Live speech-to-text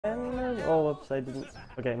Oh, whoops, I didn't.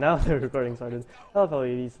 Okay, now the recording started. Hello,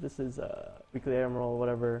 Kawaiivees. This is weekly ARAM Roll,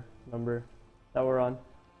 whatever number that we're on.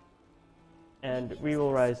 And we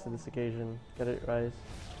will rise to this occasion. Get it, Ryze?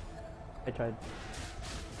 I tried.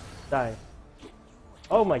 Die.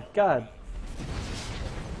 Oh my god!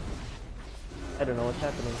 I don't know what's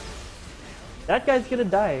happening. That guy's gonna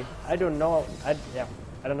die. I don't know. I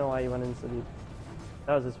don't know why he went into the.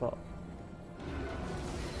 That was his fault.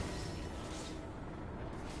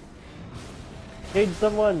 Cage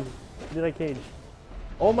someone! Who did I cage?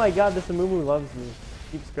 Oh my god, this Amumu loves me.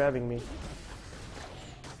 Keeps grabbing me.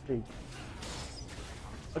 Freak.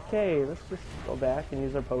 Okay, let's just go back and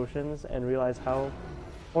use our potions and realize how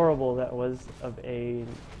horrible that was of a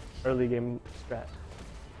early game strat.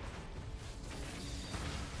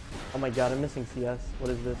 Oh my god, I'm missing CS. What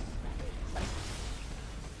is this?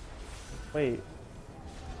 Wait.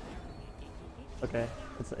 Okay,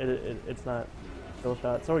 it's not skill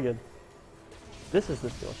shot, so we're good. This is the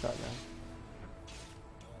skill shot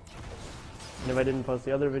now. And if I didn't post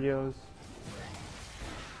the other videos,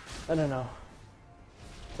 I don't know.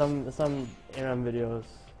 Some ARAM videos,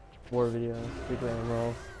 war videos, weekly ARAM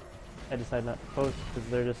rolls, I decide not to post because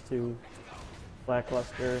they're just too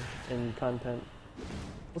lackluster in content.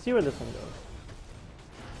 We'll see where this one goes.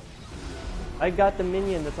 I got the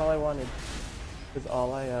minion, that's all I wanted. Because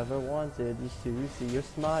all I ever wanted is to see your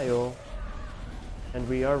smile. And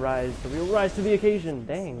we are Ryze, so we will rise to the occasion.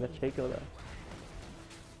 Dang, that's Shaco though.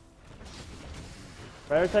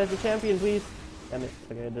 Prioritize the champion, please. Damn it.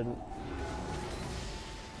 Okay, I didn't.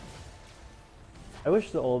 I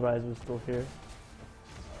wish the old Ryze was still here.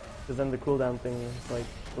 Because then the cooldown thing is like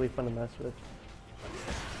really fun to mess with.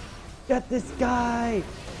 Get this guy!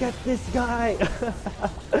 Get this guy!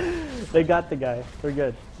 They got the guy. We're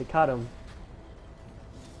good. They caught him.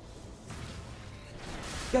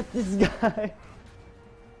 Get this guy!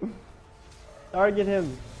 Target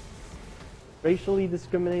him! Racially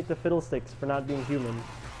discriminate the fiddlesticks for not being human.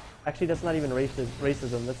 Actually, that's not even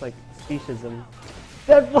racism, that's like speciesism.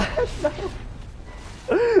 That flash! No!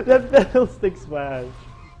 That fiddlestick splash!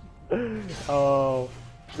 Oh,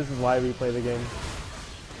 this is why we play the game.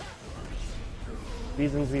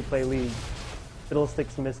 Reasons we play League.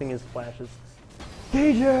 Fiddlesticks missing his flashes.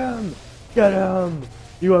 Cage him! Get him!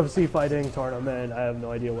 UFC fighting tournament, I have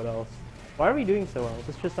no idea what else. Why are we doing so well?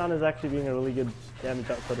 This Tristan is actually being a really good damage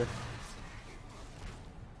outputter.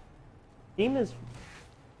 Team is...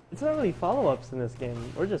 It's not really follow-ups in this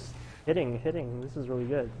game. We're just hitting. This is really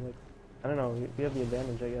good. Like, I don't know, we have the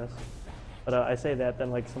advantage, I guess. But I say that, then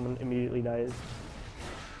like someone immediately dies.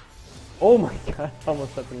 Oh my god,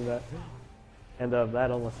 almost stepped into that. And that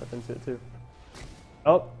almost stepped into it too.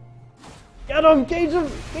 Oh! Get him! Cage him!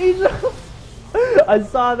 Cage him! I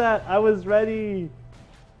saw that! I was ready!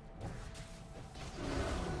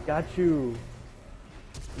 Got you!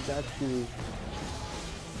 Got you.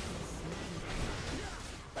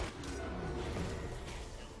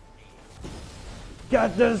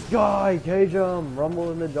 Get this guy! Cage him!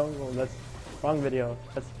 Rumble in the jungle. That's wrong video.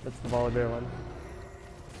 That's the Volibear one.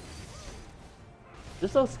 They're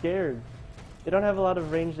so scared. They don't have a lot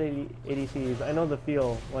of ranged ADCs. I know the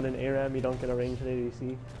feel when in ARAM you don't get a ranged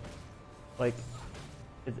ADC. Like,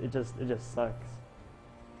 it just sucks.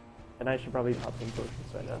 And I should probably pop some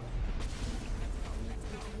potions right now.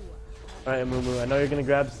 Alright, Amumu, I know you're gonna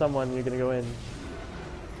grab someone, you're gonna go in.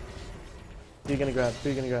 Who are you gonna grab? Who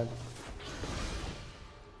are you gonna grab?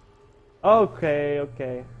 Okay.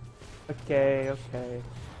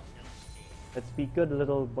 Let's be good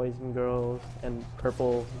little boys and girls and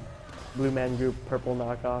purple blue man group purple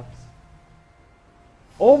knockoffs.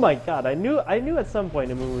 Oh my god, I knew at some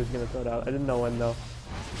point Amumu was gonna throw it out. I didn't know when though.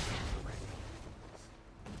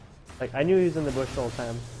 Like I knew he was in the bush the whole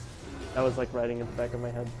time. That was like riding in the back of my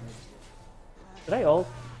head. Did I ult?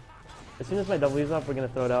 As soon as my W's off, we're gonna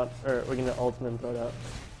throw it out, or we're gonna ult and then throw it out.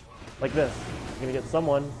 Like this. We're gonna get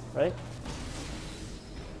someone, right?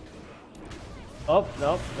 Oh,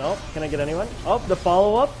 nope. Can I get anyone? Oh, the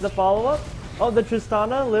follow-up. Oh, the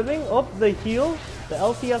Tristana living. Oh, the heal. The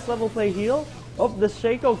LCS level play heal. Oh, the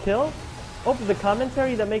Shaco kill. Oh, the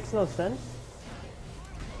commentary that makes no sense.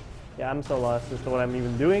 Yeah, I'm so lost as to what I'm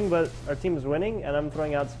even doing, but our team is winning, and I'm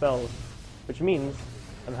throwing out spells. Which means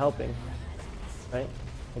I'm helping. Right?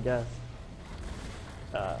 I guess.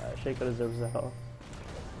 Shaco deserves the hell.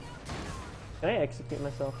 Can I execute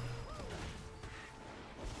myself?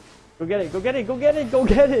 Go get it!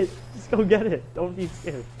 Just go get it! Don't be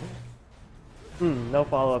scared. No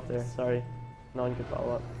follow-up there, sorry. No one could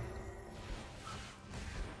follow up.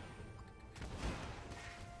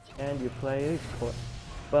 And you play it court,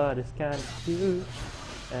 but it's kinda cute.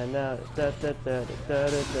 And now it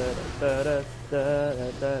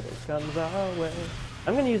comes our way.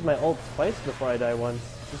 I'm gonna use my ult twice before I die once.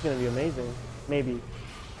 This is gonna be amazing. Maybe.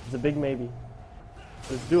 It's a big maybe.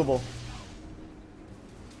 But it's doable.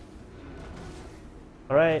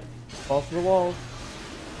 Alright. Falls to the walls.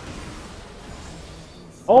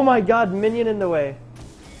 Oh my god, minion in the way.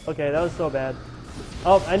 Okay, that was so bad.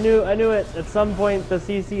 Oh, I knew it. At some point the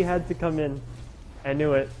CC had to come in. I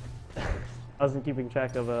knew it. I wasn't keeping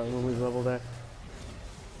track of Lulu's level there.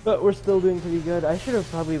 But we're still doing pretty good. I should have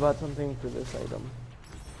probably bought something for this item.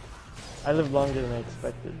 I lived longer than I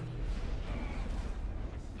expected.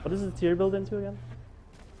 What does the tier build into again?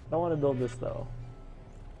 I don't want to build this though.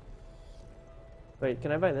 Wait,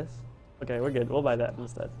 can I buy this? Okay, we're good. We'll buy that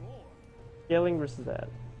instead. Scaling versus that.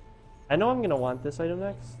 I know I'm going to want this item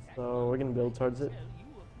next, so we're going to build towards it.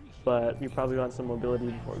 But we probably want some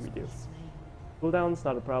mobility before we do. Cooldown's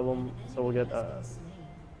not a problem, so we'll get,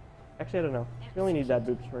 actually I don't know. We only need that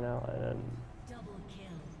boost for now, and then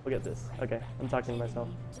we'll get this. Okay, I'm talking to myself.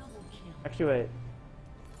 Actually wait.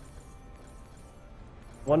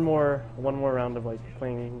 One more round of like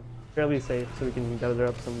playing fairly safe so we can gather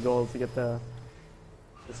up some gold to get the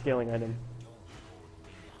scaling item.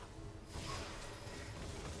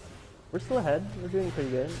 We're still ahead. We're doing pretty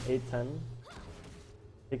good. 8-10.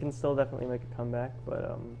 They can still definitely make a comeback,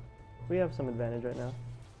 but we have some advantage right now.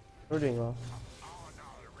 We're doing well.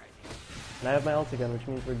 And I have my ult again, which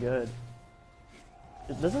means we're good.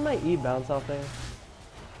 Doesn't my E bounce off things?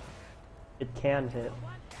 It can hit.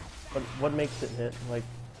 But what makes it hit, like,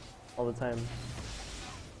 all the time?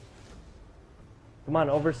 Come on,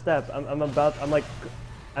 overstep.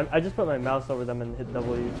 I just put my mouse over them and hit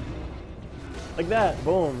W. Like that,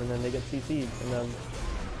 boom, and then they get CC'd, and then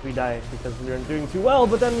we die because we aren't doing too well,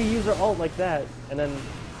 but then we use our ult like that, and then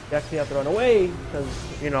you actually have to run away because,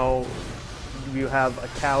 you know, you have a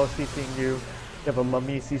cow CCing you, you have a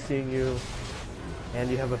mummy CCing you, and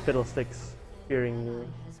you have a fiddlesticks spearing you.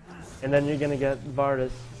 And then you're gonna get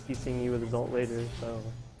Vardas CCing you with his ult later, so...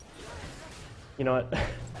 You know what?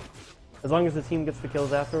 As long as the team gets the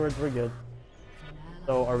kills afterwards, we're good.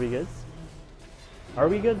 So, are we good? Are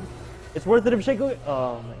we good? It's worth it if Shaco...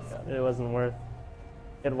 Oh my god, it wasn't worth.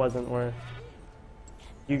 It wasn't worth.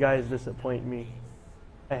 You guys disappoint me.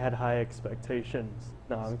 I had high expectations.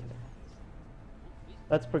 No, I'm kidding.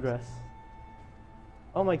 Let's progress.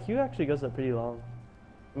 Oh, my Q actually goes up pretty long.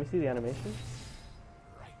 Let me see the animation.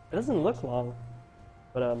 It doesn't look long,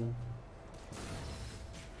 but I don't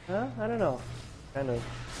know. Kind of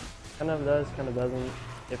does, kind of doesn't.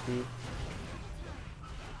 Iffy.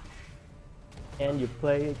 And you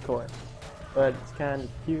play it court, but it's kind of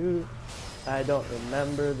cute. I don't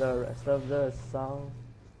remember the rest of the song.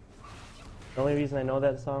 The only reason I know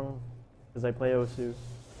that song is I play Osu.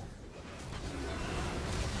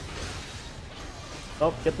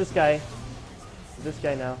 Oh, get this guy. Get this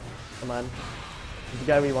guy now. Come on. This is the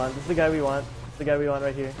guy we want. This is the guy we want. This is the guy we want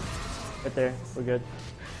right here. Right there. We're good.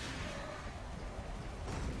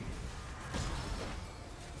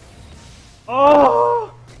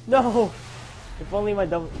 Oh! No! If only my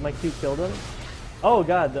Q killed him. Oh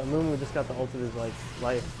god, the Mumu just got the ult of his life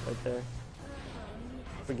right there.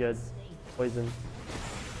 We're good. Poison.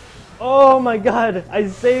 Oh my god! I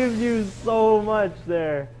saved you so much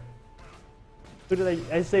there. Who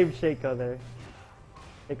did I saved Shaco there.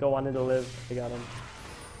 Shaco wanted to live. I got him.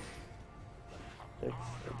 6,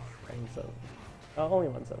 7. Oh, only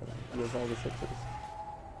 1 7. He has all the 6s.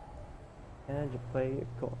 And you play it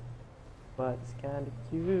cool. But it's kinda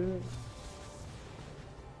cute.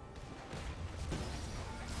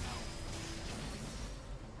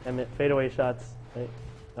 Damn it, fadeaway shots. Wait,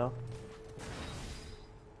 no?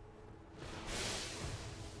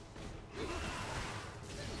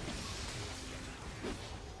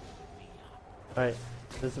 Alright,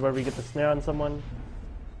 this is where we get the snare on someone.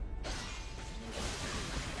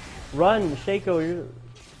 Run, Shaco, you're...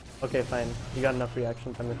 Okay, fine. You got enough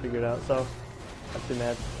reaction time to figure it out, so... Not too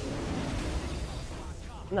mad.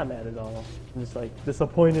 I'm not mad at all. I'm just like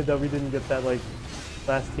disappointed that we didn't get that like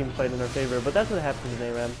last team fight in our favor, but that's what happens in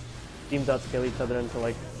ARAM. Teams outscale each other until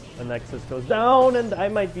like the Nexus goes down and I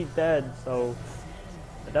might be dead, so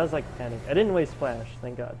that was like panic. I didn't waste flash,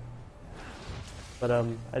 thank god. But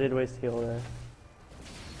I did waste heal there.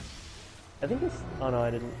 I think this... Oh no,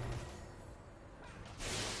 I didn't.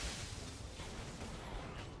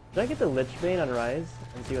 Did I get the Lich Bane on Ryze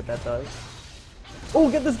and see what that does? Oh,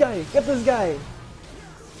 get this guy! Get this guy!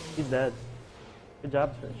 He's dead. Good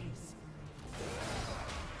job, Fish.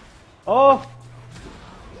 Oh!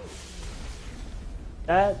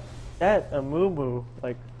 That Amumu,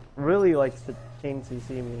 like, really likes to chain CC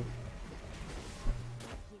me.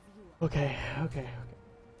 Okay.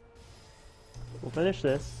 We'll finish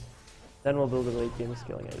this, then we'll build a late game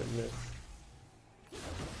skilling item. This.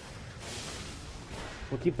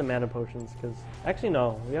 We'll keep the mana potions, because... Actually,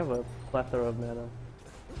 no. We have a plethora of mana.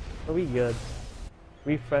 So we good.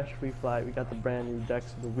 Refresh, refly. We got the brand new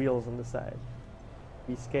decks with the wheels on the side.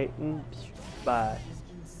 We skating. Bye.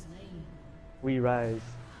 We rise.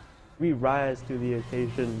 We rise to the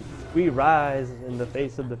occasion. We rise in the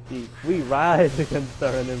face of defeat. We rise against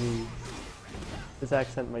our enemies. This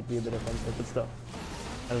accent might be a bit offensive, but still.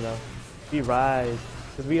 I don't know. We rise.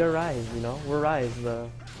 Because we are Ryze, you know? We're Ryze, the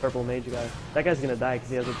purple mage guy. That guy's gonna die because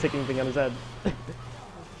he has a ticking thing on his head.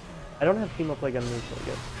 I don't have Team Up Plague enemies really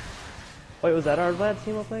good. Wait, was that our Vlad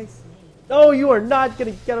Team Up Plague? No, you are not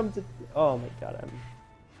gonna get him to... Oh my god,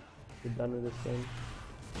 we're done with this game.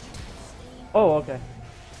 Oh, okay.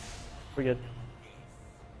 We're good.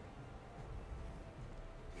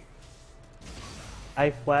 I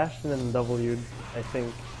flashed and then W'd, I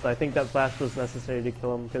think. So I think that flash was necessary to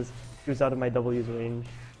kill him because he was out of my W's range.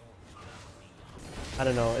 I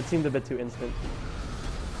don't know, it seemed a bit too instant.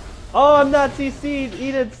 Oh, I'm not CC'd!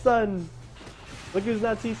 Eat it, son! Look who's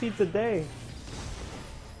not CC'd today!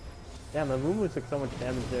 Damn, the Mumu took so much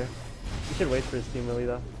damage there. He should wait for his team, really,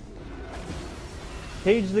 though.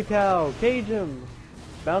 Cage the cow! Cage him!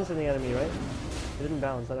 Bouncing the enemy, right? It didn't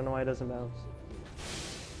bounce. I don't know why it doesn't bounce.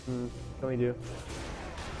 What can we do?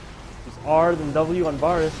 Just R then W on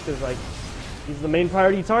Varus, because, like, he's the main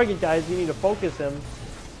priority target, guys. You need to focus him.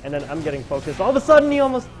 And then I'm getting focused. All of a sudden, he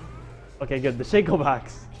almost... Okay, good. The Shaco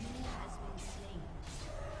box.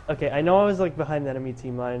 Okay, I know I was, like, behind the enemy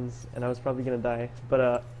team lines, and I was probably gonna die.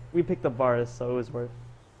 But, we picked up Varus, so it was worth.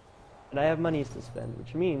 And I have monies to spend,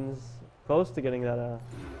 which means... Close to getting that,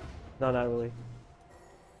 No, not really.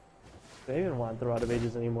 Do I even want the Rod of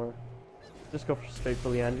Ages anymore? Just go straight for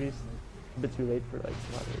Leandries. A bit too late for, like,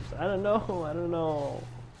 Rod of Ages. I don't know.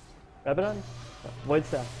 Rabadon? No. Void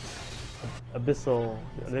Staff. Abyssal.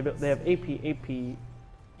 They have AP. An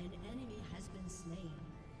enemy has been slain.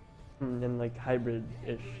 And, like,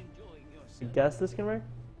 hybrid-ish. I guess this can work?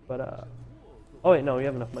 But, Oh, wait, no, we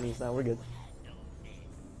have enough monies now. We're good.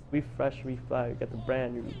 Refresh, refly. We got the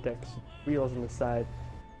brand new decks. Wheels on the side.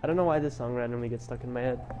 I don't know why this song randomly gets stuck in my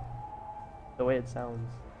head. The way it sounds.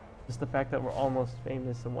 Just the fact that we're almost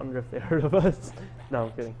famous. I wonder if they heard of us. No,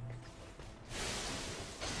 I'm kidding.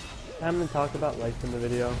 I'm gonna talk about life in the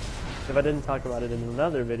video. If I didn't talk about it in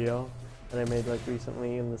another video that I made like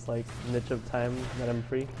recently in this like niche of time that I'm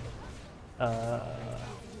free. I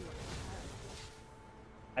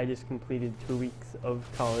just completed 2 weeks of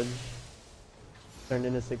college. Turned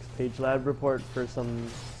in a 6-page lab report for some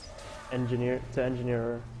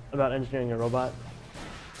about engineering a robot,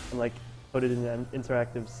 and like put it in an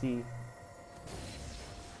interactive C.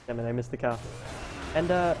 Damn it, I missed the cow. And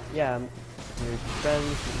yeah, I'm with friends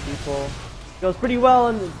and people. It goes pretty well,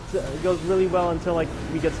 and it goes really well until like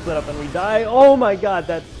we get split up and we die. Oh my god,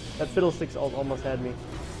 that fiddlesticks almost had me.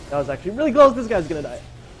 That was actually really close. This guy's gonna die.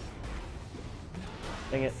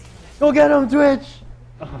 Dang it! Go get him, Twitch!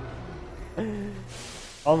 Oh.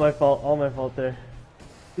 All my fault there.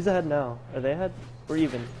 Who's ahead now? Are they ahead? We're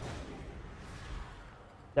even.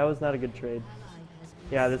 That was not a good trade.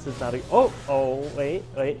 Yeah, this is not a... Oh, wait,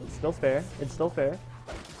 it's still fair. It's still fair.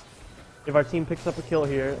 If our team picks up a kill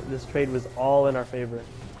here, this trade was all in our favor.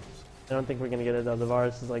 I don't think we're gonna get it though. The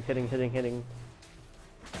Varus is like hitting.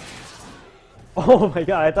 Oh my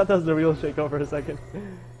god, I thought that was the real Shaco for a second.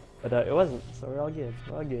 But it wasn't, so we're all good.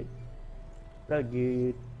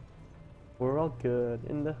 We're all good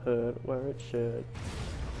in the hood where it should.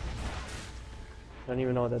 I don't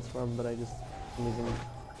even know what that's from, but I just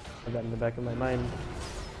have that in the back of my mind.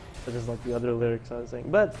 But just like the other lyrics I was saying.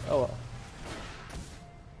 But, oh well.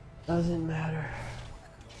 Doesn't matter.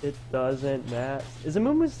 It doesn't matter. Is the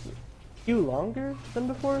Mumu's Q longer than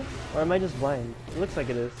before? Or am I just blind? It looks like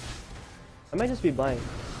it is. I might just be blind.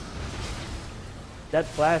 That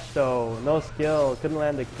flash though, no skill, couldn't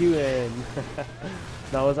land the Q in.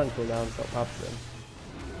 No, it was on cooldown, so pops in.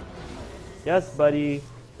 Yes, buddy.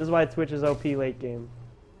 This is why Twitch is OP late game.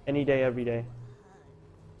 Any day, every day.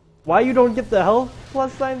 Why you don't get the health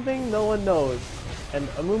plus sign thing, no one knows. And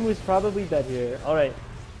Amumu's probably dead here. Alright,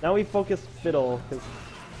 now we focus Fiddle.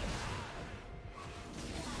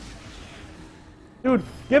 Dude,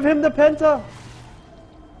 give him the Penta!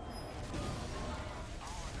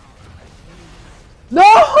 No!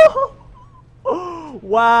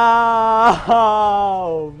 Wow,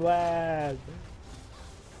 man.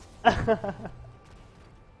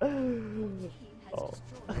 Oh.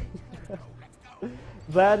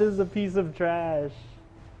 That is a piece of trash.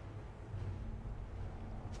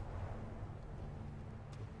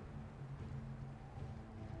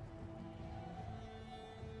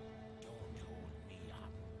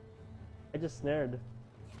 just snared.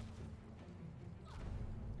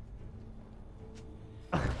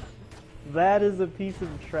 That is a piece of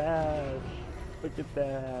trash. Look at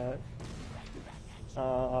that.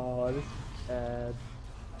 Oh, this is bad.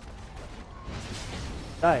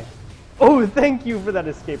 Die. Oh, thank you for that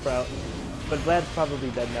escape route. But Vlad's probably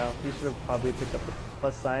dead now. He should have probably picked up the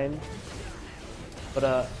plus sign.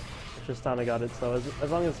 But Tristana got it, so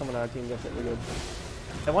as long as someone on our team gets it, we're good.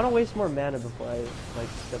 I want to waste more mana before I like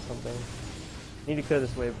get something. I need to clear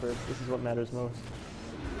this wave first. This is what matters most.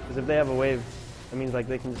 Because if they have a wave, that means like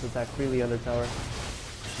they can just attack freely under tower.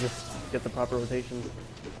 Just get the proper rotations.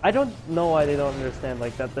 I don't know why they don't understand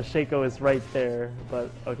like that the Shaco is right there, but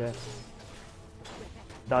okay.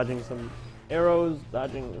 Dodging some arrows,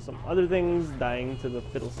 dodging some other things, dying to the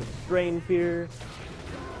Fiddlestick Drain Fear,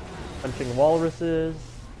 punching walruses,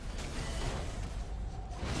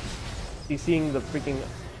 CCing the freaking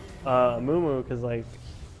Mumu because like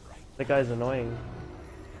that guy's annoying.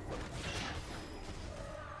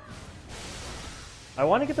 I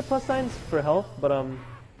want to get the plus signs for health, but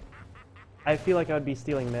I feel like I would be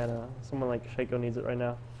stealing mana. Someone like Shaco needs it right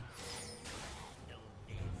now.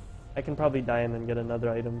 I can probably die and then get another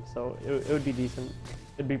item, so it would be decent.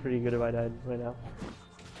 It'd be pretty good if I died right now.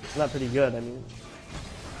 It's not pretty good, I mean,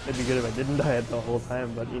 it'd be good if I didn't die the whole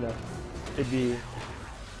time, but you know, it'd be,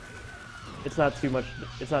 it's not too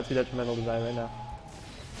detrimental to die right now.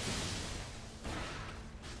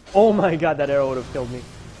 Oh my god, that arrow would have killed me.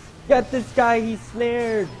 Get this guy, he's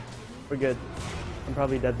snared! We're good. I'm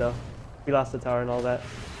probably dead though. We lost the tower and all that.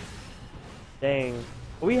 Dang.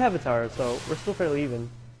 But we have a tower, so we're still fairly even.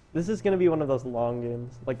 This is gonna be one of those long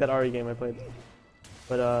games, like that Ari game I played.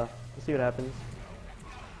 But we'll see what happens.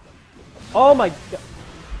 Oh my god!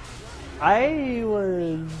 I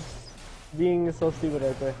was being so stupid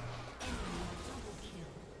right there.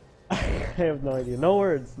 I have no idea. No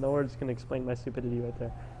words can explain my stupidity right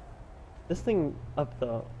there. This thing up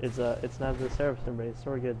though is it's not the Seraph's Embrace,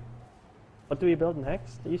 so we're good. What do we build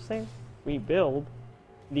next? Are you saying? We build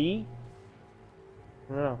the.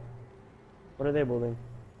 I don't know. What are they building?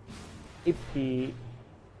 AP,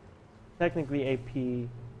 technically AP,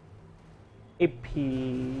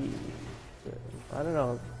 I don't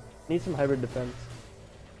know, need some hybrid defense.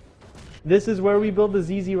 This is where we build the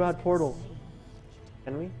ZZ Rod portal.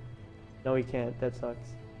 Can we? No, we can't, that sucks.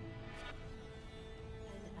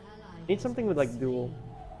 Need something with like dual.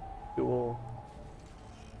 Who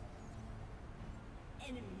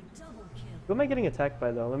am I getting attacked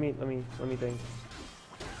by though? Let me think.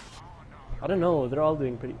 I don't know, they're all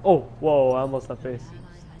doing pretty. Oh, whoa, I almost left base.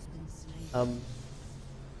 I'm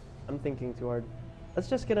thinking too hard. Let's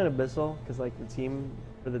just get an Abyssal, because like the team,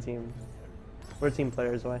 we're team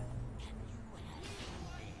players, why?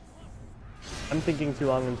 I'm thinking too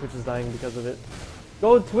long and Twitch is dying because of it.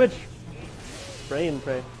 Go Twitch! Pray and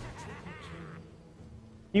pray.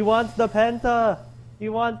 He wants the Penta! He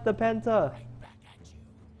wants the Penta!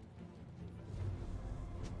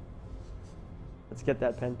 Let's get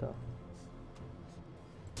that Penta.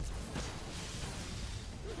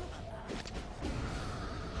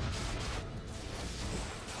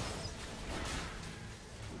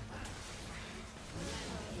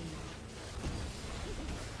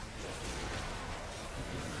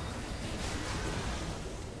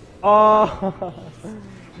 Oh,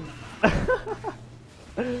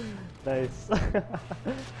 nice.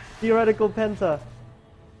 Theoretical Penta.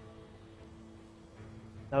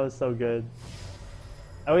 That was so good.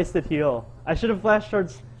 I wasted heal. I should have walked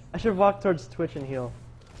towards Twitch and heal,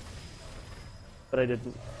 but I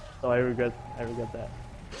didn't. So I regret that.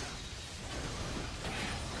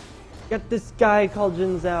 Get this guy called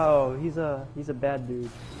Jin Zhao. He's a bad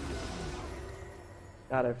dude.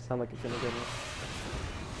 God, I sound like a kindergartner.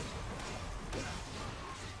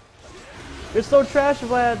 You're so trash,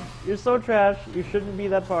 Vlad! You're so trash. You shouldn't be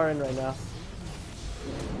that far in right now.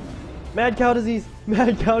 Mad cow disease!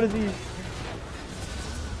 Mad cow disease!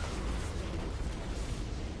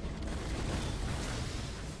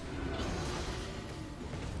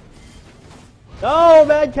 No!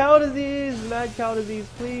 Mad cow disease! Mad cow disease,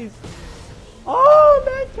 please! Oh!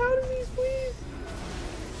 Mad cow disease, please!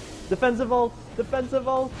 Defensive ult! Defensive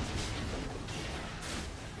ult!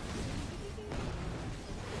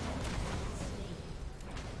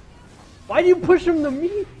 Why do you push him to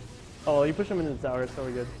me? Oh, you push him into the tower, so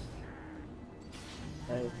we're good.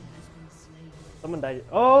 Nice. Someone died.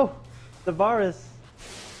 Oh! The Varus!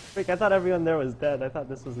 Frick, I thought everyone there was dead. I thought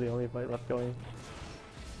this was the only fight left going.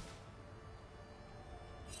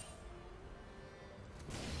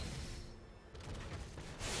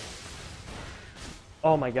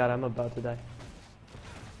 Oh my god, I'm about to die.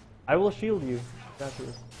 I will shield you after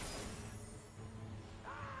this.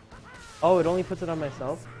 Oh, it only puts it on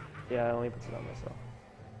myself? Yeah, it only puts it on myself.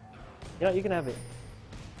 You know, you can have it.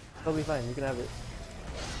 It'll be fine, you can have it.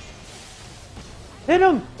 Hit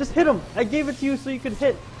him! Just hit him! I gave it to you so you could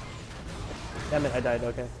hit! Damn it, I died,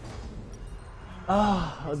 okay.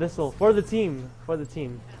 Ah, Abyssal. For the team. For the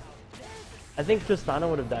team. I think Tristana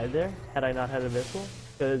would have died there had I not had Abyssal.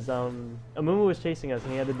 Because Amumu was chasing us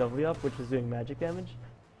and he had the W up, which was doing magic damage.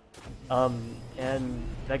 And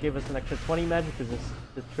that gave us an extra 20 magic resist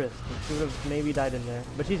to Trist. And she would have maybe died in there.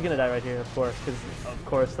 But she's gonna die right here, of course, because of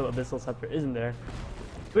course the Abyssal Scepter isn't there.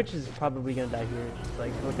 Twitch is probably gonna die here.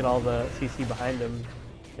 Like, look at all the CC behind him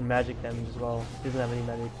and magic damage as well. He doesn't have any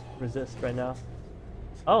magic resist right now.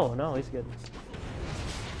 Oh no, he's good.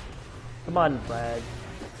 Come on, Flag.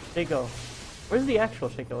 Shaco. Where's the actual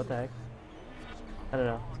Shaco? What the heck? I don't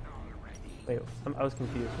know. Wait, I was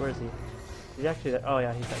confused. Where is he? Is he actually there? Oh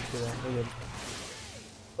yeah, he's actually there. We're good.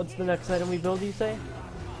 What's the next item we build, you say?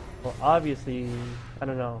 Well, obviously, I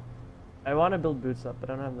don't know. I want to build boots up, but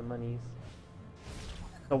I don't have the monies.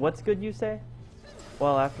 So what's good, you say?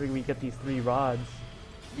 Well, after we get these 3 rods,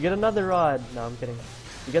 you get another rod. No, I'm kidding.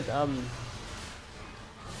 You get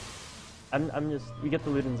we get the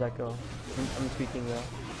Luden's Echo. I'm tweaking though.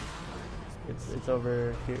 It's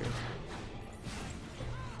over here.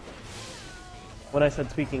 When I said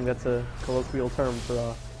tweaking, that's a colloquial term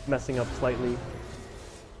for messing up slightly,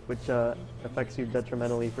 which affects you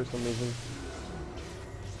detrimentally for some reason.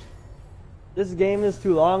 This game is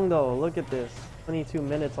too long though. Look at this. 22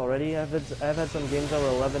 minutes already. I've had some games over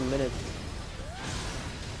 11 minutes.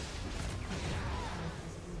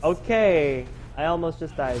 Okay, I almost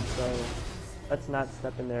just died, so let's not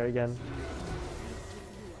step in there again.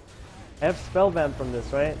 I have spell vamp from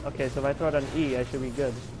this, right? Okay, so if I throw it on E, I should be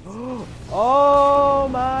good. Oh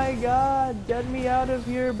my god! Get me out of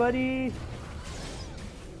here, buddy!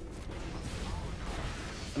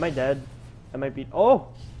 Am I dead? I might be. Oh!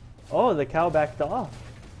 Oh, the cow backed off.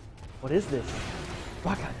 What is this?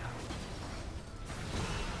 Wakana.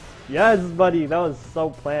 Yes, buddy, that was so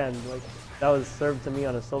planned. Like, that was served to me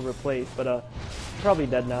on a silver plate, but I'm probably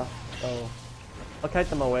dead now, so I'll kite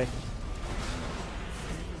them away.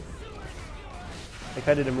 I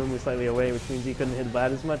kited Amumu slightly away, which means he couldn't hit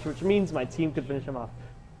Vlad as much, which means my team could finish him off.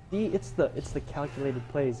 See, it's the calculated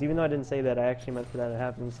plays. Even though I didn't say that, I actually meant for that to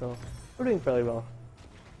happen, so we're doing fairly well.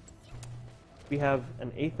 We have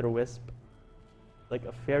an Aether Wisp, like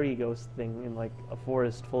a fairy ghost thing in like a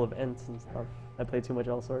forest full of Ents and stuff. I play too much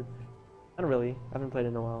L-Sword. I don't really. I haven't played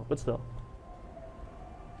in a while, but still.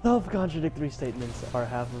 Self-contradictory statements are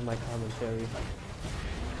half of my commentary.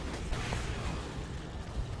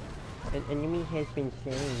 An enemy has been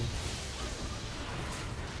slain.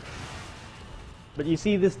 But you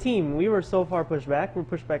see, this team, we were so far pushed back. We're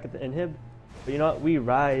pushed back at the inhib. But you know what? We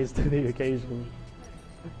rise to the occasion.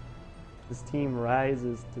 This team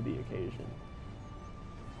rises to the occasion.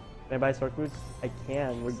 Can I buy Sork Boots? I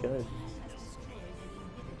can. We're good.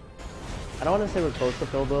 I don't want to say we're close to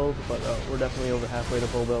full build, but we're definitely over halfway to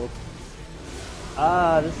full build.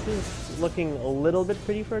 This is looking a little bit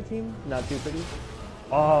pretty for a team. Not too pretty.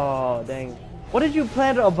 Oh, dang. What did you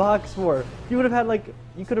plant a box for? You would have had like,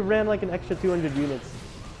 you could have ran like an extra 200 units.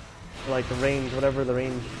 For, like the range, whatever the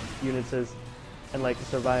range units is. And like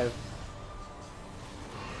survive.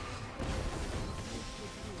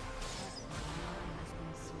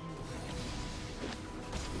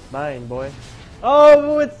 Mine, boy.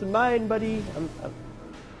 Oh, it's mine, buddy. I'm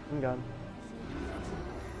gone.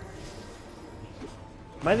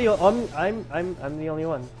 Am I the I'm the only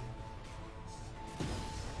one.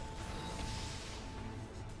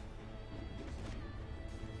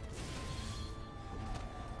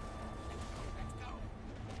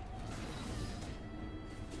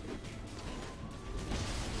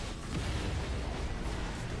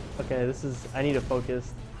 Okay, this is, I need to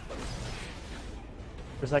focus.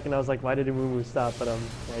 For a second I was like, why did Amumu stop? But yeah,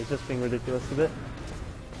 he's just being ridiculous a bit.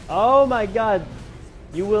 Oh my god!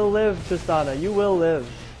 You will live, Tristana, you will live.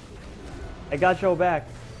 I got your back.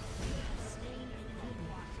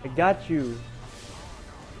 I got you.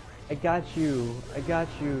 I got you. I got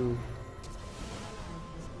you.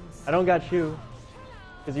 I don't got you,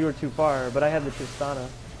 because you were too far, but I had the Tristana.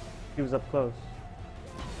 He was up close.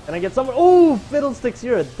 And I get someone. Oh, Fiddlesticks,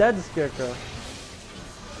 you're a dead Scarecrow.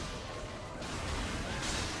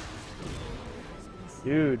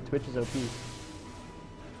 Dude, Twitch is OP.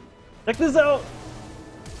 Check this out!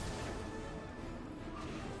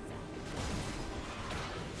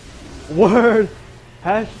 Word!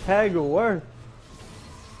 Hashtag word!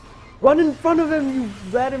 Run in front of him, you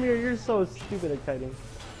Vladimir! You're so stupid at kiting.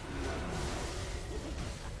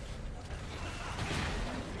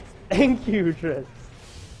 Thank you, Tris.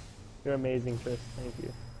 You're amazing, Chris. Thank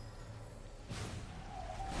you.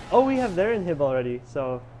 Oh, we have their inhib already,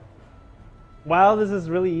 so... Wow, this is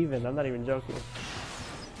really even. I'm not even joking.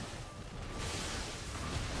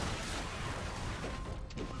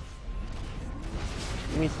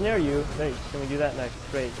 Can we snare you? Great. Can we do that next?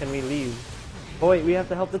 Great. Can we leave? Oh wait, we have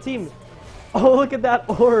to help the team. Oh, look at that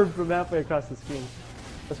orb from halfway across the screen.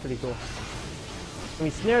 That's pretty cool. Can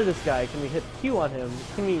we snare this guy? Can we hit Q on him?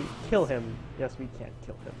 Can we kill him? Yes, we can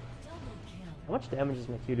kill him. How much damage does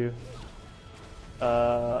my Q do?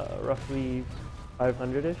 Roughly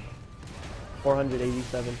 500-ish?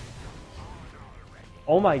 487.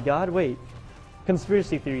 Oh my god, wait.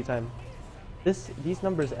 Conspiracy theory time. These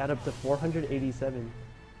numbers add up to 487.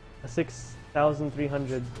 A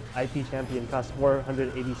 6,300 IP champion costs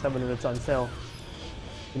 487 when it's on sale.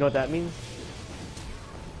 You know what that means?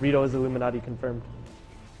 Rito is Illuminati confirmed.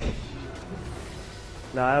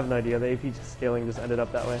 No, I have no idea. The AP scaling just ended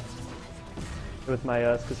up that way with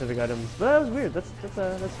my specific items. But that was weird.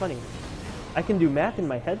 That's funny. I can do math in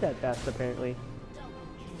my head that fast, apparently.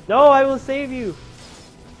 No, I will save you.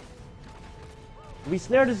 We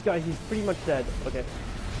snared this guy. He's pretty much dead. Okay.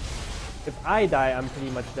 If I die, I'm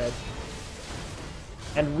pretty much dead.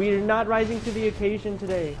 And we're not rising to the occasion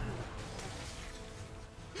today.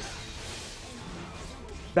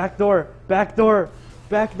 Backdoor, backdoor,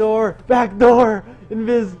 backdoor, backdoor.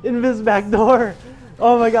 Invis, backdoor.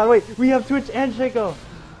 Oh my god, wait. We have Twitch and Shaco.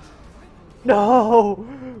 No.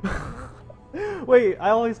 Wait, I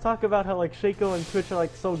always talk about how like Shaco and Twitch are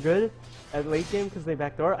like so good at late game because they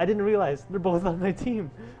backdoor. I didn't realize they're both on my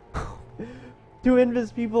team. Two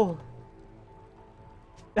Invis people.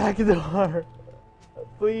 Backdoor.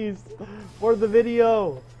 Please. For the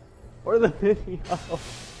video. For the video.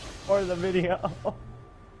 For the video.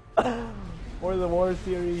 For the war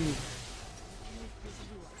series.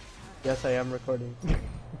 Yes, I am recording.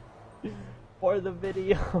 For the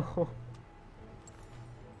video.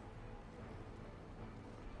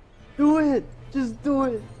 Do it! Just do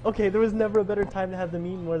it! Okay, there was never a better time to have the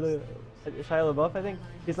meme where the Shia LaBeouf, I think,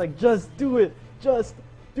 he's like, just do it! Just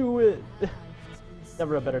do it!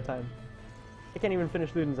 Never a better time. I can't even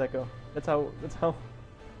finish Luden's Echo. That's how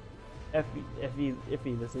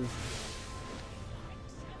iffy this is.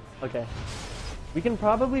 Okay. We can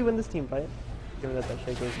probably win this team fight, given that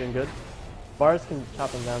Shaco is doing good. Varus can chop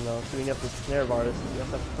him down though, so we have to snare Varus. We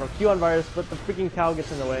have to throw Q on Varus, but the freaking cow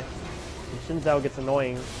gets in the way. And Shinzao gets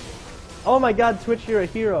annoying. Oh my god, Twitch, you're a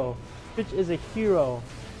hero. Twitch is a hero.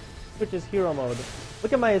 Twitch is hero mode.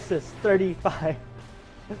 Look at my assist, 35.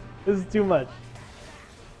 This is too much.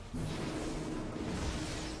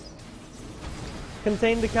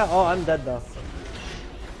 Contain the cow. Oh, I'm dead though.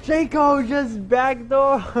 Shaco just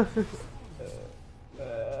backdoor.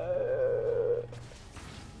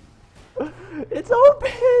 It's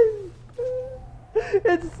open.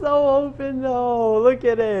 It's so open though. Look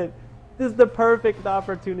at it. This is the perfect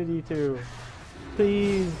opportunity to.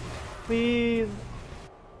 Please. Please.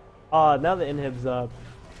 Oh, now the inhib's up.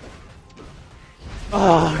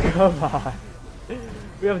 Oh, come on.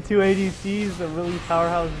 We have two ADCs, a really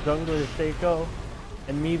powerhouse jungler Shaco,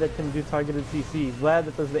 and me that can do targeted CC. Glad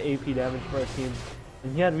that does the AP damage for our team.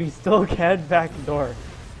 And yet we still can't backdoor.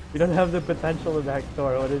 We don't have the potential to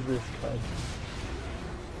backdoor. What is this, bud?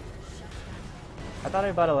 I thought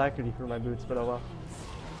I bought alacrity for my boots, but oh well.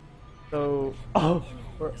 So, oh,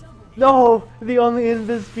 no, the only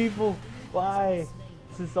invis people. Why?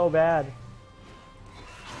 This is so bad.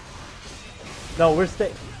 No, we're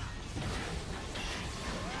staying.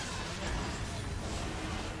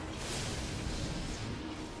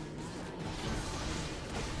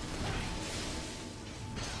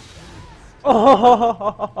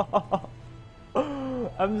 Oh,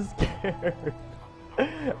 I'm scared.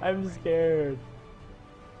 I'm scared.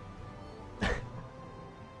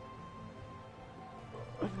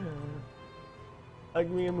 Hug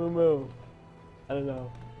me a moo. I don't know.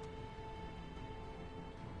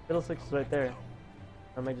 Fiddlesticks is right there.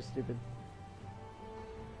 Or am I just stupid?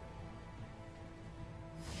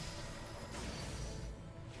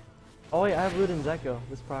 Oh wait, I have Luden's Echo.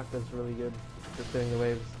 This proc is really good for clearing the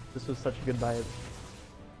waves. This was such a good buy.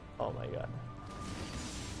 Oh my god.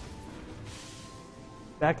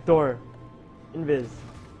 Backdoor. Invis.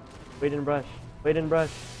 Wait and brush. Wait and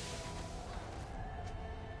brush.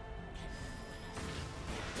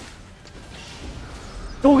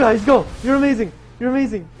 Go guys, go! You're amazing! You're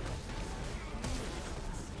amazing!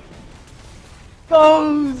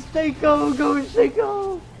 Go! Shaco! Go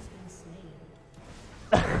Shaco!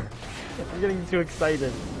 I'm getting too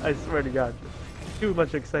excited. I swear to god. Too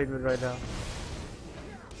much excitement right now.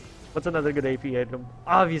 What's another good AP item?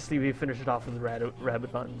 Obviously we finish it off with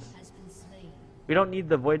rabbit buns. We don't need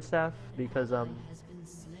the void staff because Has been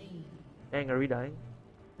slain. dang, are we dying?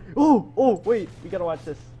 Oh wait, we gotta watch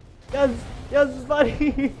this. Yes,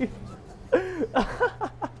 buddy.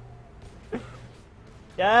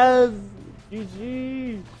 Yes,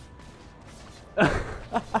 GG.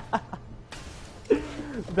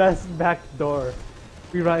 Best backdoor.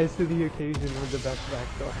 We rise to the occasion with the best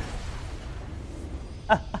backdoor.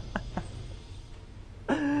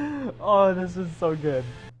 Oh, this is so good.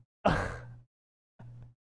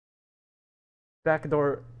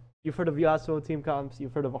 Backdoor. You've heard of Yasuo team comps,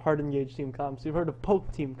 you've heard of Hard Engage team comps, you've heard of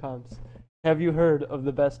Poke team comps. Have you heard of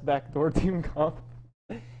the best backdoor team comp?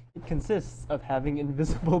 It consists of having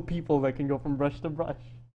invisible people that can go from brush to brush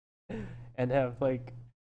and have like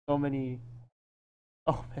so many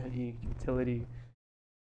utility.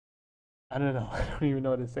 I don't know, I don't even know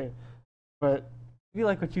what to say. But if you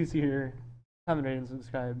like what you see here, comment, rate, and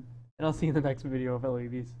subscribe. And I'll see you in the next video of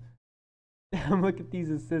LAVs. Look at these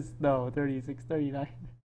assists though, 36, 39.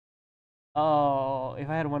 Oh, if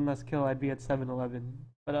I had one less kill, I'd be at 7-11.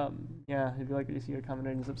 But yeah, if you like what you see, comment,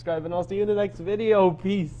 rate, and subscribe, and I'll see you in the next video.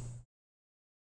 Peace.